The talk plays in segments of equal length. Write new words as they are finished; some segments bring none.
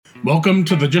Welcome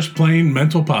to the Just Plain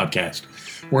Mental Podcast.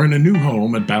 We're in a new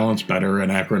home at Balance Better in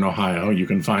Akron, Ohio. You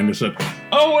can find us at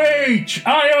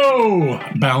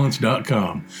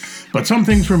ohiobalance.com. But some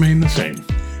things remain the same.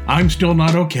 I'm still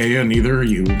not okay, and neither are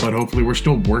you, but hopefully we're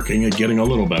still working at getting a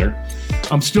little better.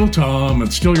 I'm still Tom,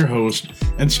 and still your host,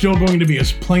 and still going to be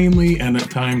as plainly and at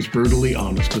times brutally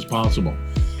honest as possible.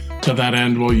 To that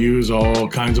end, we'll use all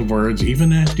kinds of words, even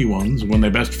nasty ones, when they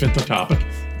best fit the topic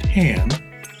at hand.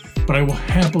 But I will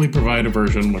happily provide a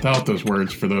version without those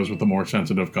words for those with a more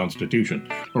sensitive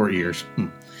constitution, or ears.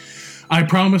 I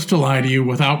promise to lie to you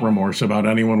without remorse about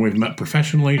anyone we've met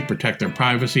professionally to protect their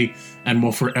privacy, and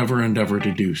will forever endeavor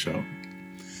to do so.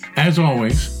 As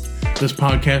always, this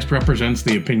podcast represents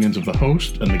the opinions of the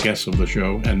host and the guests of the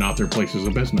show, and not their places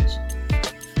of business.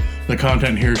 The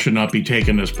content here should not be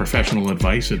taken as professional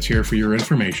advice. It's here for your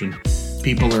information.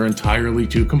 People are entirely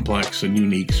too complex and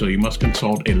unique, so you must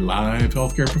consult a live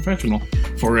healthcare professional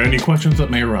for any questions that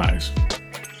may arise.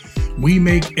 We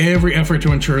make every effort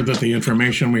to ensure that the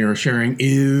information we are sharing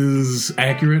is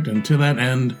accurate, and to that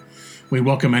end, we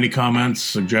welcome any comments,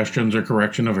 suggestions, or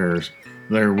correction of errors.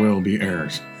 There will be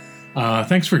errors.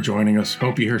 Thanks for joining us.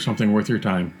 Hope you hear something worth your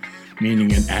time, meaning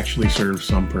it actually serves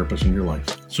some purpose in your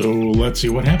life. So let's see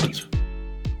what happens.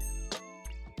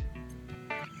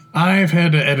 I've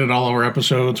had to edit all our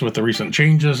episodes with the recent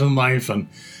changes in life, and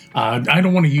I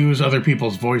don't want to use other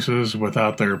people's voices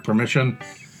without their permission.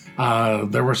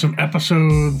 There were some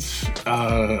episodes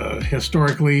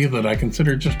historically that I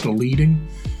considered just deleting,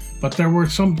 but there were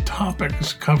some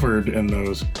topics covered in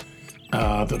those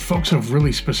that folks have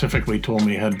really specifically told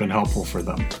me had been helpful for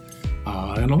them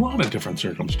in a lot of different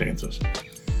circumstances.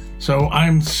 So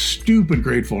I'm stupid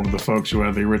grateful to the folks who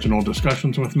had the original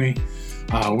discussions with me.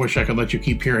 Wish I could let you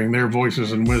keep hearing their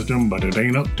voices and wisdom, but it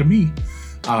ain't up to me.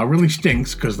 Really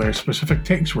stinks because their specific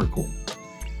takes were cool.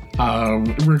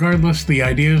 Regardless, the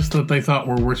ideas that they thought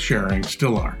were worth sharing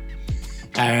still are.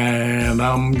 And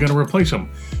I'm going to replace them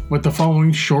with the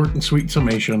following short and sweet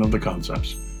summation of the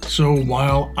concepts. So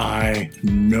while I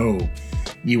know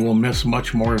you will miss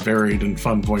much more varied and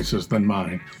fun voices than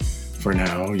mine, for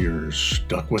now you're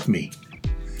stuck with me.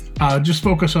 Just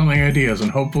focus on the ideas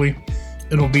and hopefully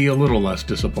it'll be a little less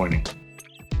disappointing.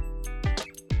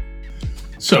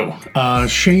 So,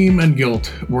 shame and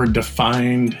guilt were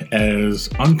defined as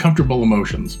uncomfortable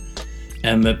emotions,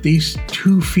 and that these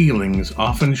two feelings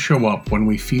often show up when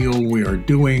we feel we are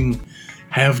doing,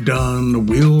 have done,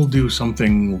 will do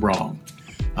something wrong,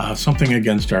 something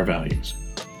against our values.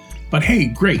 But hey,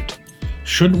 great.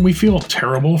 Shouldn't we feel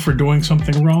terrible for doing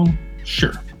something wrong?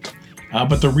 Sure.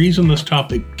 But the reason this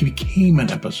topic became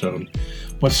an episode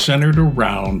was centered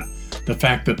around the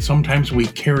fact that sometimes we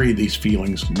carry these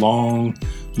feelings long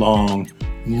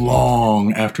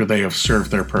after they have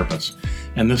served their purpose.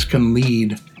 And this can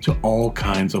lead to all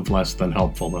kinds of less than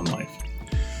helpful in life.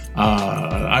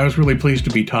 I was really pleased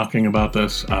to be talking about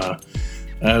this.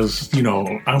 As you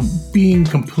know, I'm being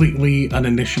completely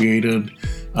uninitiated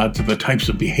to the types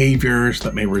of behaviors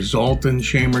that may result in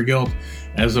shame or guilt.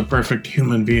 As a perfect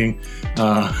human being,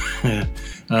 I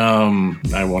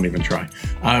won't even try.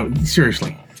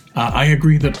 Seriously, I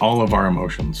agree that all of our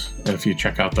emotions, if you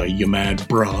check out the You Mad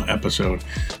Bruh episode,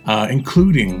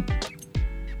 including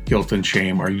guilt and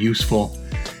shame, are useful,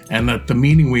 and that the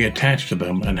meaning we attach to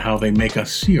them and how they make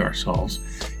us see ourselves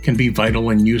can be vital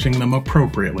in using them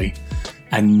appropriately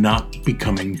and not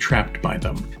becoming trapped by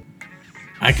them.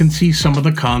 I can see some of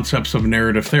the concepts of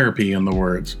narrative therapy in the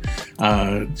words.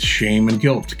 Shame and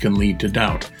guilt can lead to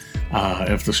doubt.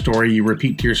 If the story you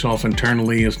repeat to yourself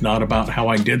internally is not about how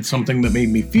I did something that made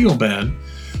me feel bad,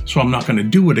 so I'm not going to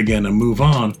do it again and move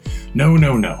on. No.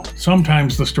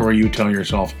 Sometimes the story you tell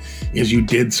yourself is you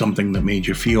did something that made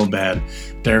you feel bad,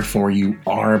 therefore you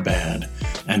are bad.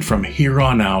 And from here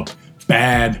on out,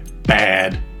 bad.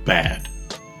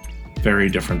 Very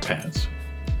different paths.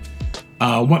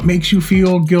 What makes you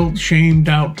feel guilt, shame,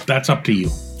 doubt, that's up to you.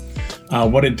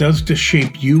 What it does to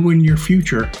shape you and your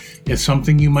future is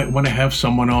something you might want to have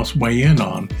someone else weigh in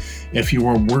on if you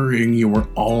are worrying you were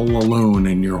all alone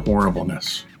in your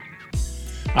horribleness.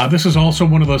 This is also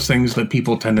one of those things that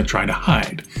people tend to try to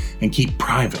hide and keep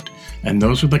private, and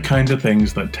those are the kinds of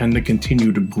things that tend to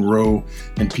continue to grow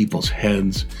in people's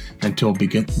heads until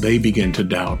they begin to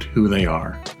doubt who they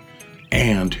are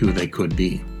and who they could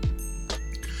be.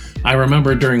 I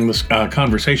remember during this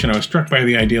conversation, I was struck by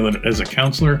the idea that as a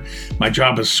counselor, my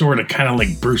job is sort of kind of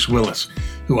like Bruce Willis,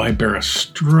 who I bear a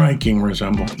striking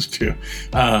resemblance to.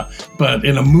 But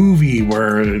in a movie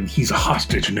where he's a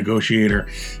hostage negotiator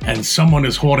and someone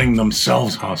is holding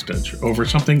themselves hostage over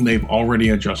something they've already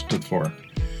adjusted for.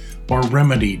 or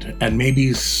remedied. And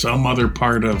maybe some other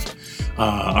part of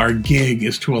our gig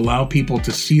is to allow people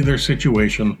to see their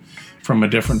situation from a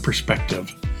different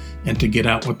perspective and to get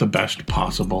out with the best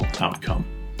possible outcome.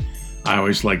 I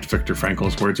always liked Viktor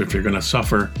Frankl's words, if you're going to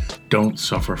suffer, don't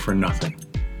suffer for nothing.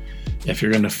 If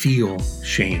you're going to feel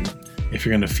shame, if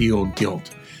you're going to feel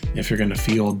guilt, if you're going to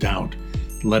feel doubt,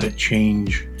 let it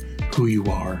change who you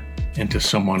are into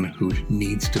someone who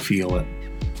needs to feel it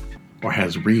or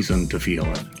has reason to feel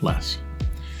it less.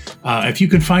 If you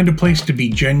can find a place to be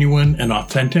genuine and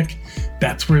authentic,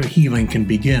 that's where the healing can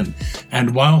begin.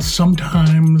 And while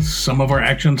sometimes some of our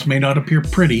actions may not appear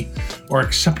pretty or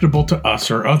acceptable to us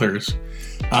or others,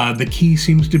 the key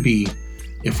seems to be,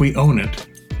 if we own it,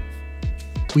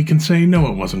 we can say, no,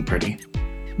 it wasn't pretty.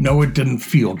 No, it didn't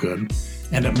feel good.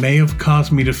 And it may have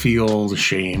caused me to feel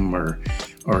shame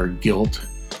or guilt.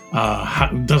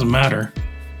 It doesn't matter.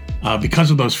 Because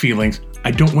of those feelings,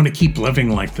 I don't want to keep living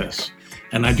like this.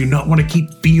 And I do not want to keep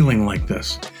feeling like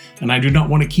this. And I do not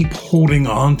want to keep holding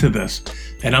on to this.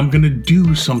 And I'm going to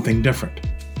do something different.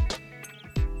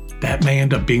 That may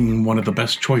end up being one of the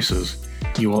best choices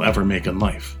you will ever make in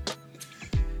life.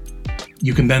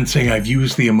 You can then say, I've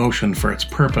used the emotion for its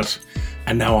purpose,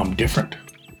 and now I'm different.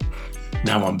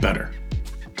 Now I'm better.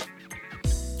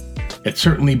 It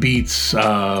certainly beats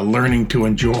learning to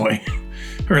enjoy,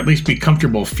 or at least be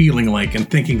comfortable feeling like and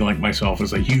thinking like myself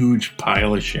is a huge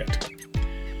pile of shit.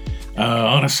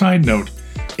 On a side note,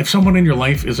 if someone in your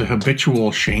life is a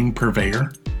habitual shame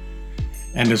purveyor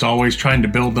and is always trying to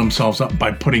build themselves up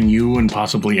by putting you and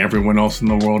possibly everyone else in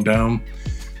the world down,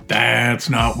 that's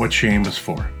not what shame is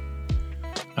for.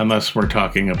 Unless we're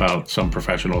talking about some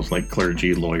professionals like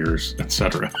clergy, lawyers,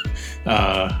 etc.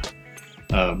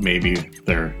 Maybe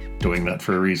they're doing that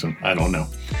for a reason. I don't know.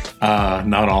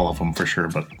 Not all of them for sure,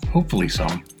 but hopefully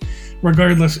some.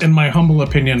 Regardless, in my humble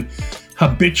opinion,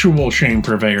 habitual shame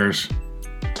purveyors,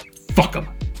 fuck them.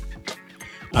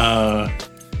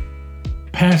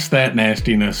 Past that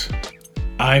nastiness,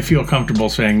 I feel comfortable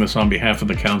saying this on behalf of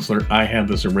the counselor I had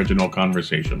this original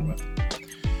conversation with.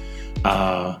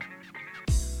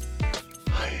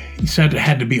 He said it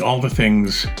had to be all the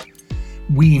things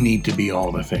we need to be,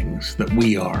 all the things that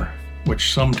we are,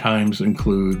 which sometimes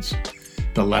includes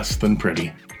the less than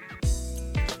pretty.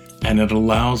 And it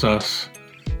allows us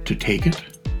to take it,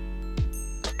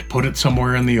 to put it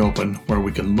somewhere in the open where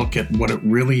we can look at what it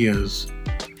really is,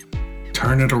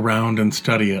 turn it around and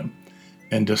study it,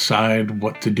 and decide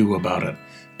what to do about it,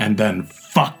 and then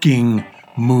fucking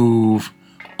move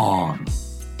on.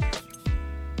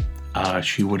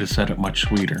 She would have said it much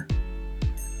sweeter,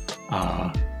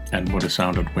 and would have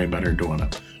sounded way better doing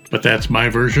it. But that's my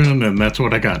version, and that's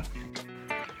what I got.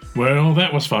 Well,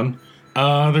 that was fun.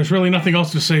 There's really nothing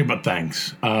else to say but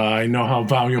thanks. I know how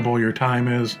valuable your time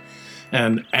is,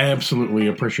 and absolutely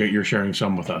appreciate your sharing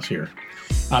some with us here.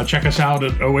 Check us out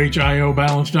at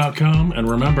ohiobalance.com, and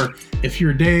remember, if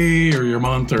your day or your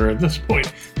month, or at this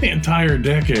point, the entire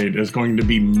decade is going to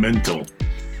be mental,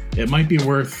 it might be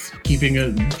worth keeping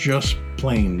it just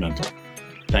plain mental.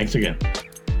 Thanks again.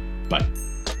 Bye.